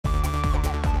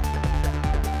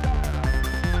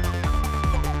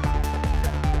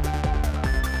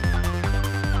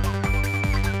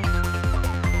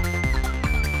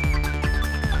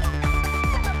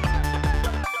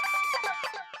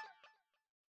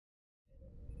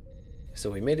So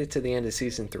we made it to the end of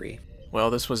season 3. Well,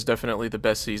 this was definitely the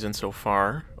best season so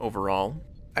far, overall.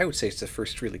 I would say it's the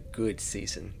first really good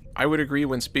season. I would agree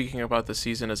when speaking about the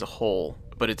season as a whole,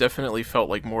 but it definitely felt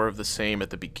like more of the same at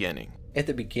the beginning. At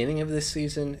the beginning of this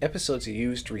season, episodes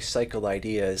used recycled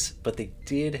ideas, but they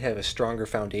did have a stronger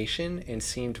foundation and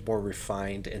seemed more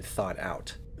refined and thought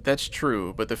out. That's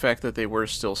true, but the fact that they were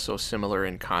still so similar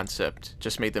in concept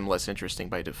just made them less interesting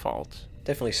by default.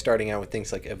 Definitely starting out with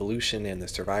things like evolution and the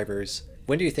survivors.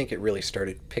 When do you think it really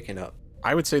started picking up?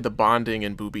 I would say the bonding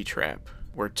and Booby Trap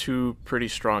were two pretty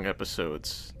strong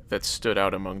episodes that stood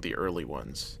out among the early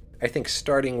ones. I think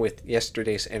starting with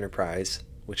yesterday's Enterprise,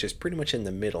 which is pretty much in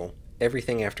the middle,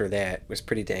 everything after that was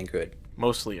pretty dang good.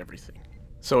 Mostly everything.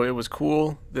 So it was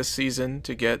cool this season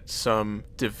to get some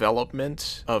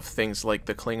development of things like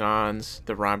the Klingons,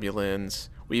 the Romulans.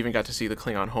 We even got to see the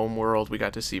Klingon homeworld. We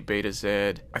got to see Beta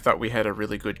Z. I thought we had a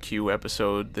really good Q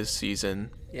episode this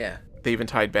season. Yeah. They even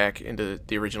tied back into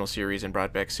the original series and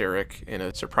brought back Sarek in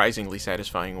a surprisingly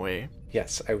satisfying way.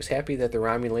 Yes, I was happy that the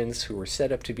Romulans, who were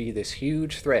set up to be this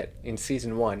huge threat in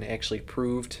Season 1, actually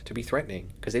proved to be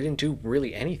threatening, because they didn't do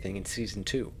really anything in Season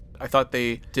 2. I thought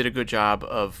they did a good job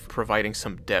of providing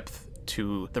some depth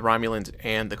to the Romulans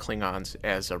and the Klingons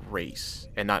as a race,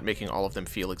 and not making all of them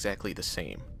feel exactly the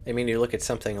same. I mean, you look at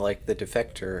something like The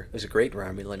Defector, it was a great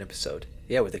Romulan episode.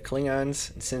 Yeah, with the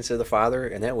Klingons and Sins of the Father,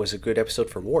 and that was a good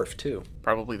episode for Worf, too.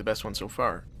 Probably the best one so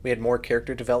far. We had more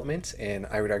character development, and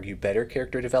I would argue better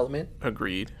character development.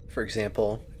 Agreed. For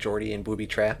example, Geordi in Booby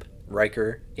Trap,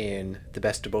 Riker in The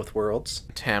Best of Both Worlds.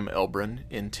 Tam Elbrun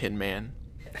in Tin Man.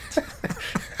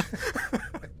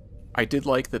 I did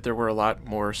like that there were a lot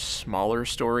more smaller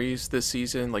stories this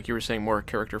season, like you were saying, more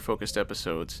character-focused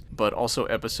episodes, but also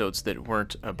episodes that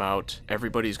weren't about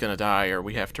everybody's gonna die or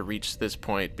we have to reach this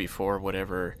point before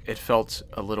whatever. It felt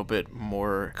a little bit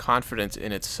more confident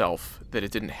in itself that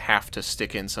it didn't have to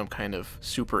stick in some kind of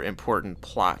super important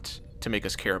plot to make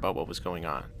us care about what was going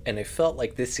on. And I felt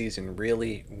like this season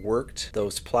really worked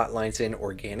those plot lines in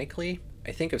organically.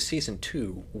 I think of season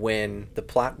 2 when the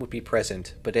plot would be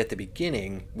present, but at the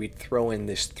beginning we'd throw in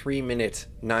this 3-minute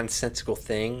nonsensical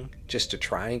thing just to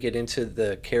try and get into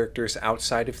the characters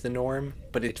outside of the norm,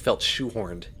 but it felt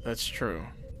shoehorned. That's true.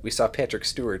 We saw Patrick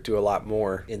Stewart do a lot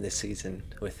more in this season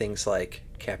with things like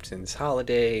Captain's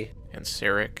Holiday And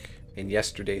Sarek. and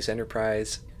yesterday's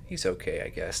Enterprise. He's okay, I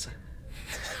guess.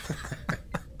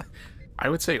 I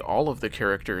would say all of the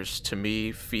characters, to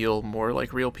me, feel more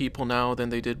like real people now than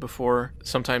they did before.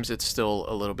 Sometimes it's still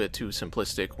a little bit too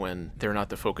simplistic when they're not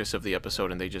the focus of the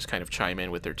episode and they just kind of chime in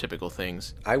with their typical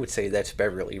things. I would say that's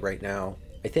Beverly right now.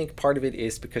 I think part of it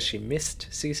is because she missed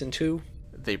season 2.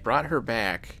 They brought her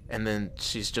back, and then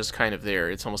she's just kind of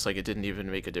there. It's almost like it didn't even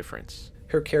make a difference.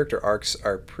 Her character arcs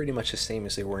are pretty much the same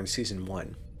as they were in season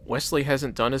 1. Wesley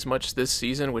hasn't done as much this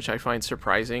season, which I find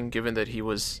surprising, given that he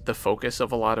was the focus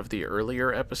of a lot of the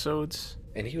earlier episodes.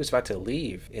 And he was about to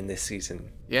leave in this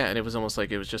season. Yeah, and it was almost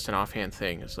like it was just an offhand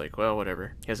thing. It's like, well,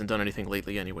 whatever. He hasn't done anything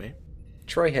lately anyway.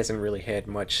 Troy hasn't really had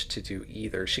much to do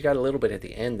either. She got a little bit at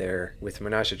the end there with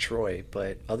Menage a Troy,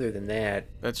 but other than that...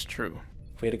 That's true.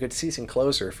 We had a good season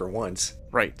closer for once.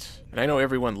 Right. And I know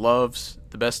everyone loves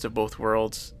The Best of Both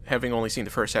Worlds. Having only seen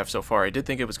the first half so far, I did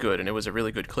think it was good, and it was a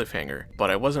really good cliffhanger, but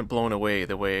I wasn't blown away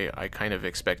the way I kind of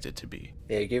expected to be.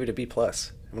 Yeah, you gave it a B+. I'm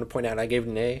going to point out I gave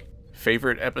it an A.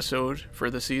 Favorite episode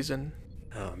for the season?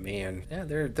 Oh, man. Yeah,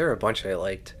 there are a bunch I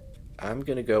liked. I'm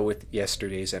going to go with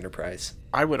yesterday's Enterprise.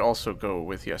 I would also go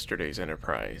with yesterday's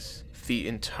Enterprise. The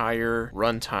entire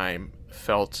runtime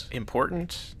felt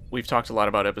important. We've talked a lot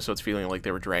about episodes feeling like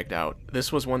they were dragged out.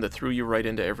 This was one that threw you right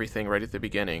into everything right at the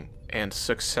beginning and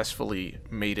successfully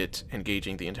made it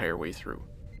engaging the entire way through.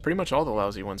 Pretty much all the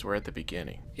lousy ones were at the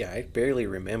beginning. Yeah, I barely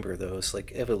remember those,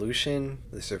 like Evolution,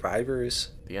 The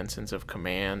Survivors. The Ensigns of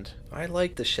Command. I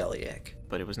liked the Shellyak.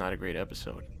 But it was not a great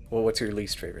episode. Well, what's your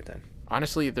least favorite then?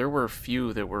 Honestly, there were a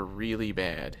few that were really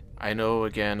bad. I know,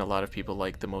 again, a lot of people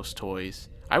like The Most Toys.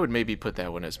 I would maybe put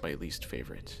that one as my least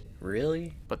favorite.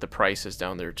 Really? But the price is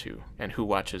down there too. And Who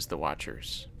Watches the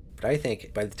Watchers? But I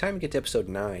think by the time we get to episode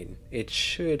 9, it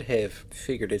should have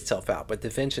figured itself out. But the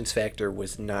vengeance factor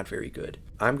was not very good.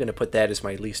 I'm going to put that as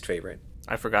my least favorite.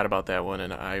 I forgot about that one,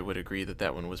 and I would agree that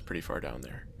that one was pretty far down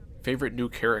there. Favorite new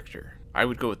character? I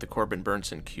would go with the Corbin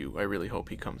Burnson Q. I really hope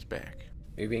he comes back.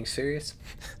 Are you being serious?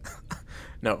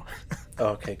 No. Oh,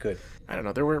 okay, good. I don't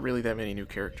know. There weren't really that many new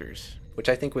characters. Which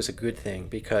I think was a good thing,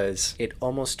 because it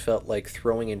almost felt like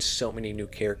throwing in so many new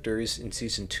characters in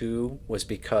season 2 was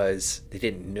because they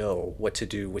didn't know what to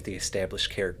do with the established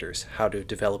characters, how to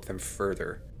develop them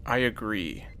further. I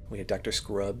agree. We had Dr.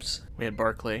 Scrubs. We had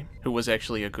Barclay, who was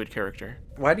actually a good character.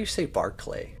 Why do you say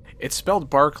Barclay? It's spelled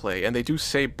Barclay, and they do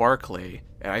say Barclay,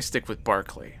 and I stick with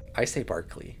Barclay. I say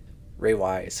Barclay. Ray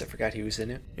Wise, I forgot he was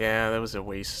in it. Yeah, that was a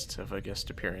waste of a guest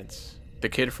appearance. The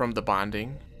kid from The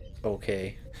Bonding.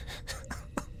 Okay.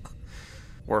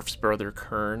 Worf's brother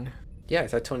Kern. Yeah, I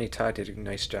thought Tony Todd did a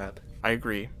nice job. I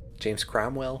agree. James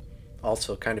Cromwell,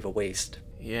 also kind of a waste.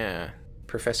 Yeah.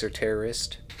 Professor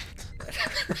Terrorist.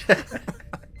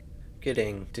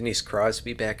 Getting Denise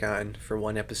Crosby back on for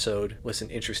one episode was an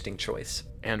interesting choice.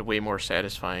 And way more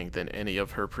satisfying than any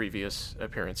of her previous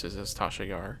appearances as Tasha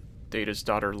Yar. Data's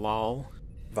daughter Lal.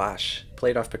 Vash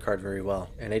played off Picard very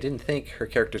well, and I didn't think her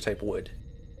character type would.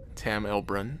 Tam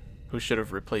Elbrun, who should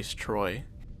have replaced Troy.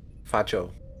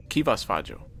 Fajo. Kivas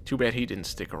Fajo. Too bad he didn't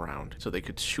stick around, so they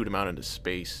could shoot him out into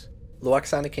space.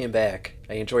 Luoxana came back.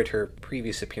 I enjoyed her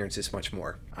previous appearances much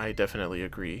more. I definitely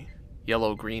agree.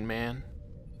 Yellow Green Man.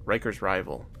 Riker's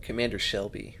rival. Commander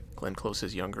Shelby. Glenn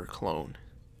Close's younger clone.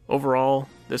 Overall,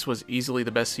 this was easily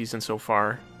the best season so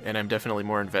far, and I'm definitely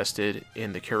more invested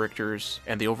in the characters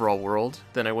and the overall world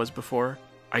than I was before.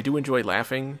 I do enjoy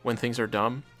laughing when things are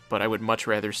dumb, but I would much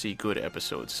rather see good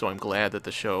episodes, so I'm glad that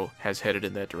the show has headed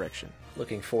in that direction.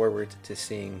 Looking forward to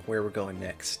seeing where we're going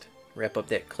next. Wrap up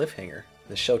that cliffhanger.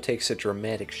 The show takes a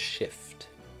dramatic shift.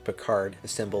 Picard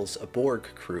assembles a Borg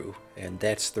crew, and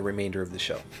that's the remainder of the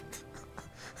show.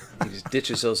 He just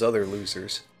ditches those other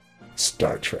losers.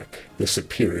 Star Trek, the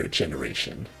superior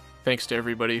generation. Thanks to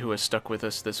everybody who has stuck with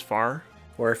us this far.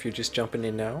 Or if you're just jumping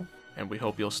in now. And we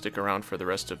hope you'll stick around for the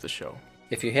rest of the show.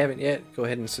 If you haven't yet, go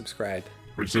ahead and subscribe.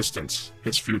 Resistance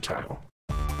is futile.